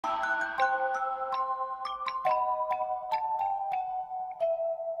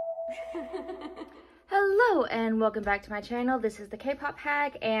Hello and welcome back to my channel. This is the Kpop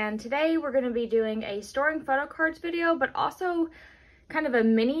Hag, and today we're going to be doing a storing photo cards video, but also kind of a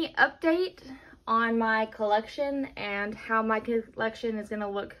mini update on my collection and how my collection is going to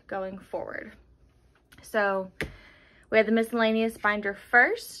look going forward. So we have the miscellaneous binder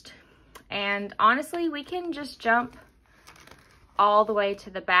first, and honestly we can just jump all the way to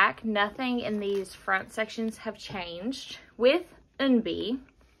the back. Nothing in these front sections have changed. With Eunbi,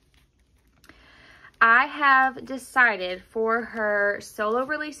 I have decided for her solo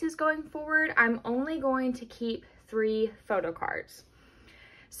releases going forward, I'm only going to keep 3 photo cards.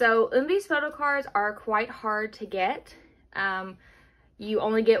 So Eunbi's photo cards are quite hard to get. You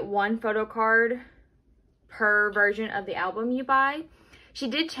only get 1 photo card per version of the album you buy. She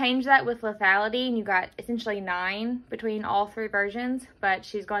did change that with Lethality, and you got essentially 9 between all 3 versions, but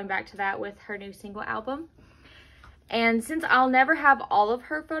she's going back to that with her new single album. And since I'll never have all of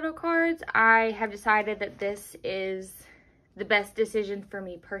her photo cards, I have decided that this is the best decision for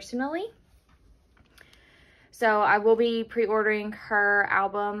me personally. So I will be pre-ordering her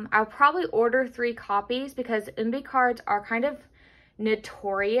album. I'll probably order 3 copies because Eunbi cards are kind of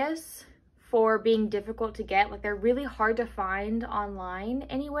notorious for being difficult to get. Like, they're really hard to find online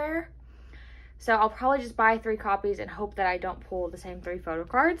anywhere. So I'll probably just buy 3 copies and hope that I don't pull the same 3 photo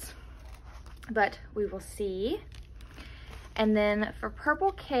cards. But we will see. And then for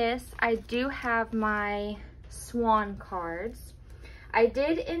Purple Kiss, I do have my Swan cards. I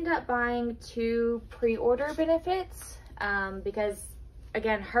did end up buying 2 pre-order benefits because,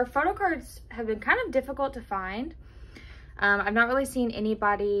 again, her photo cards have been kind of difficult to find. I've not really seen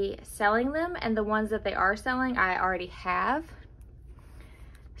anybody selling them, and the ones that they are selling, I already have.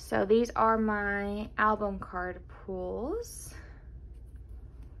 So these are my album card pulls.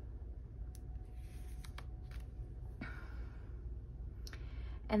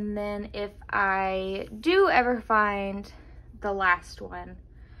 And then if I do ever find the last one,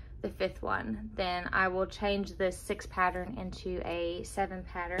 the 5th one, then I will change this 6 pattern into a 7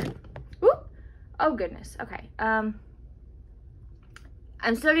 pattern. Ooh! Oh goodness, okay. I'm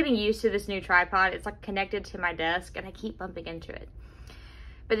still getting used to this new tripod. It's like connected to my desk and I keep bumping into it.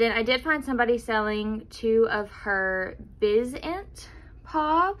 But then I did find somebody selling 2 of her Bizint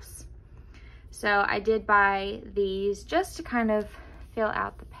POVs. So I did buy these just to kind of fill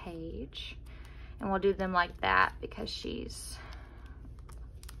out the page, and we'll do them like that because she's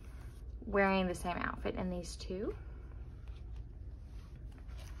wearing the same outfit in these 2.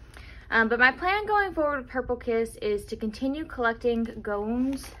 But my plan going forward with Purple Kiss is to continue collecting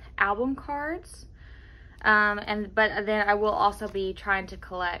Gone's album cards, but then I will also be trying to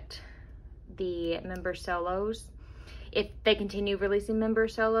collect the member solos if they continue releasing member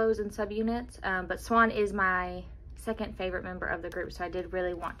solos and subunits. But Swan is my 2nd favorite member of the group, so I did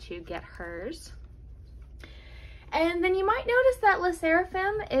really want to get hers. And then you might notice that Le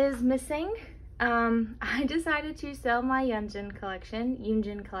Sserafim is missing. I decided to sell my Yoonjin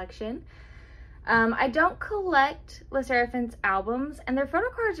collection. I don't collect Le Sserafim's albums, and their photo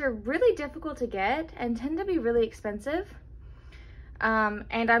cards are really difficult to get and tend to be really expensive.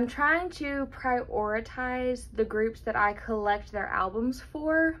 And I'm trying to prioritize the groups that I collect their albums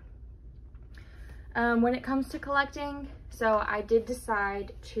for when it comes to collecting. So I did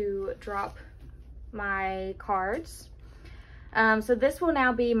decide to drop my cards. So this will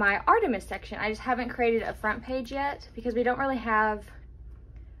now be my Artemis section. I just haven't created a front page yet because we don't really have...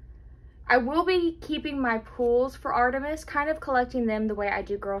 I will be keeping my pools for Artemis, kind of collecting them the way I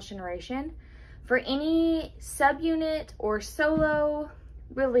do Girls' Generation. For any subunit or solo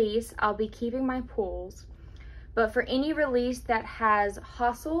release, I'll be keeping my pools. But for any release that has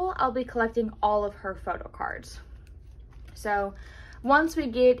Hustle, I'll be collecting all of her photo cards. So once we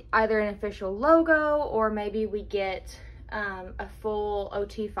get either an official logo or maybe we get a full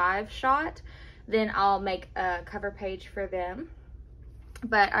OT5 shot, then I'll make a cover page for them.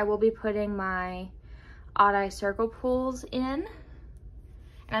 But I will be putting my Odd Eye Circle pools in. And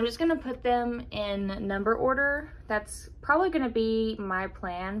I'm just going to put them in number order. That's probably going to be my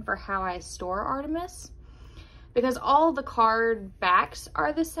plan for how I store Artemis, because all the card backs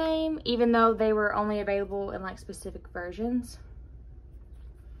are the same, even though they were only available in like specific versions.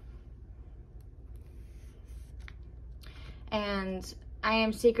 And I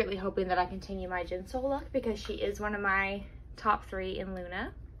am secretly hoping that I continue my Jinsol look because she is one of my top 3 in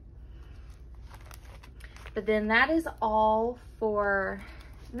Luna. But then that is all for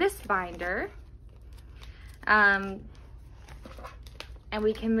this binder. And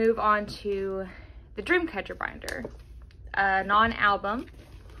we can move on to the Dreamcatcher binder, non-album.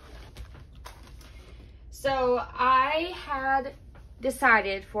 So I had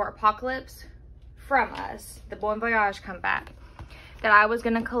decided for Apocalypse From Us, the Bon Voyage comeback, that I was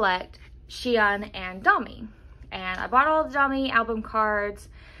gonna collect Xion and Dami. And I bought all the Dami album cards.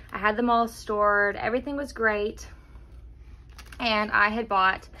 I had them all stored. Everything was great. And I had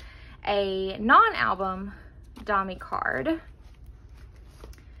bought a non-album Dami card.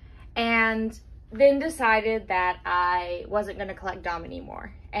 And then decided that I wasn't going to collect Dami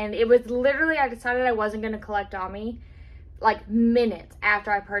anymore. And it was literally, I decided I wasn't going to collect Dami like minutes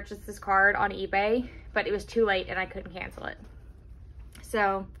after I purchased this card on eBay. But it was too late and I couldn't cancel it.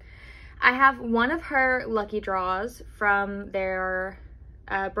 So I have one of her lucky draws from their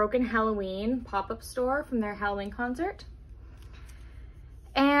Broken Halloween pop-up store from their Halloween concert.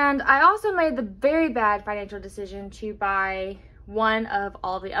 And I also made the very bad financial decision to buy one of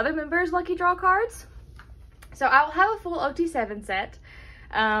all the other members' lucky draw cards. So I'll have a full OT7 set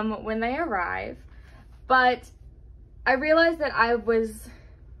when they arrive. But I realized that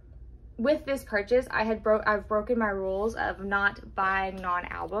with this purchase, I've broken my rules of not buying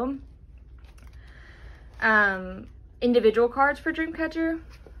non-album individual cards for Dreamcatcher,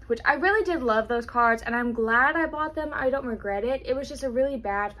 which I really did love those cards, and I'm glad I bought them. I don't regret it. It was just a really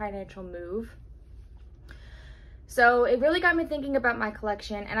bad financial move. So it really got me thinking about my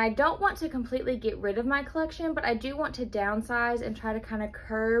collection, and I don't want to completely get rid of my collection, but I do want to downsize and try to kind of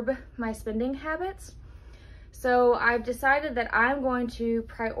curb my spending habits. So I've decided that I'm going to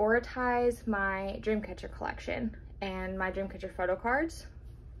prioritize my Dreamcatcher collection and my Dreamcatcher photo cards.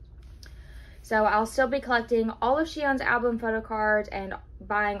 So I'll still be collecting all of Xion's album photo cards and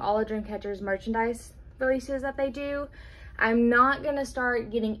buying all of Dreamcatcher's merchandise releases that they do. I'm not going to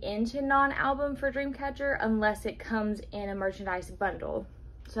start getting into non-album for Dreamcatcher unless it comes in a merchandise bundle.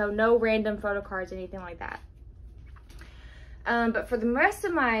 So no random photo cards, anything like that. But for the rest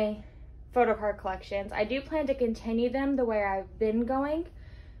of my photo card collections, I do plan to continue them the way I've been going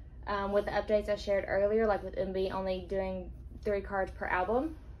with the updates I shared earlier, like with MB only doing 3 cards per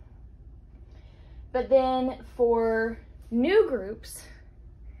album. But then for new groups,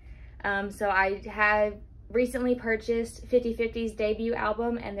 so I have recently purchased 50/50's debut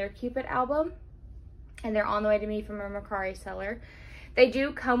album and their Cupid album, and they're on the way to me from a Mercari seller. They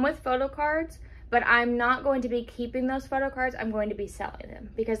do come with photo cards, but I'm not going to be keeping those photo cards. I'm going to be selling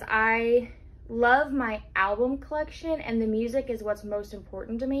them because I love my album collection and the music is what's most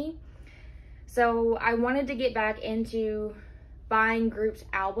important to me. So I wanted to get back into buying groups'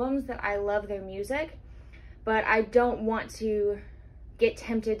 albums that I love their music, but I don't want to get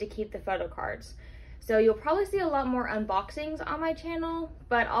tempted to keep the photo cards. So you'll probably see a lot more unboxings on my channel,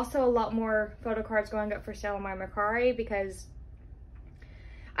 but also a lot more photo cards going up for sale on my Mercari because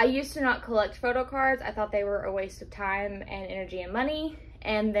I used to not collect photo cards. I thought they were a waste of time and energy and money,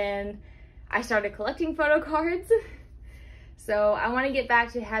 and then I started collecting photo cards. So I want to get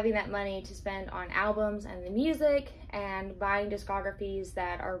back to having that money to spend on albums and the music and buying discographies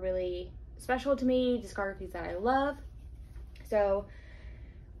that are really special to me, discographies that I love. So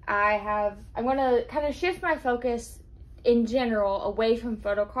I'm going to kind of shift my focus in general away from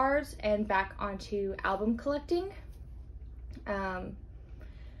photo cards and back onto album collecting. And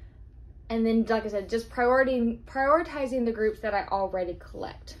then, like I said, just prioritizing the groups that I already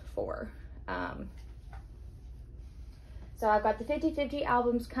collect for. So I've got the 50/50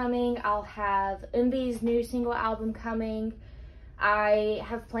 albums coming. I'll have MV's new single album coming. I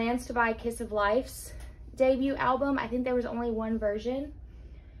have plans to buy Kiss of Life's debut album. I think there was only one version.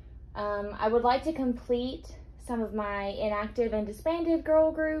 I would like to complete some of my inactive and disbanded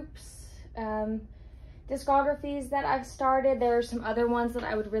girl groups discographies that I've started. There are some other ones that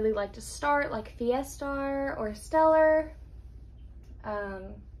I would really like to start, like Fiestar or Stellar.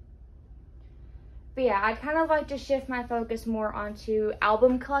 But yeah, I'd kind of like to shift my focus more onto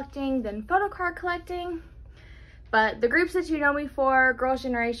album collecting than photo card collecting. But the groups that you know me for, Girls'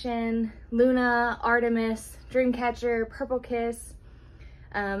 Generation, Luna, Artemis, Dreamcatcher, Purple Kiss,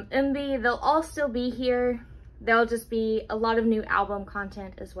 MB, they'll all still be here. There'll just be a lot of new album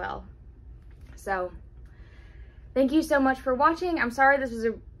content as well. So thank you so much for watching. I'm sorry this was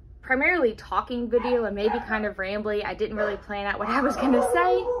a primarily talking video and maybe kind of rambly. I didn't really plan out what I was gonna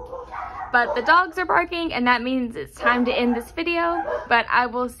say, but the dogs are barking and that means it's time to end this video. But I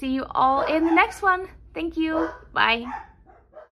will see you all in the next one. Thank you. Bye.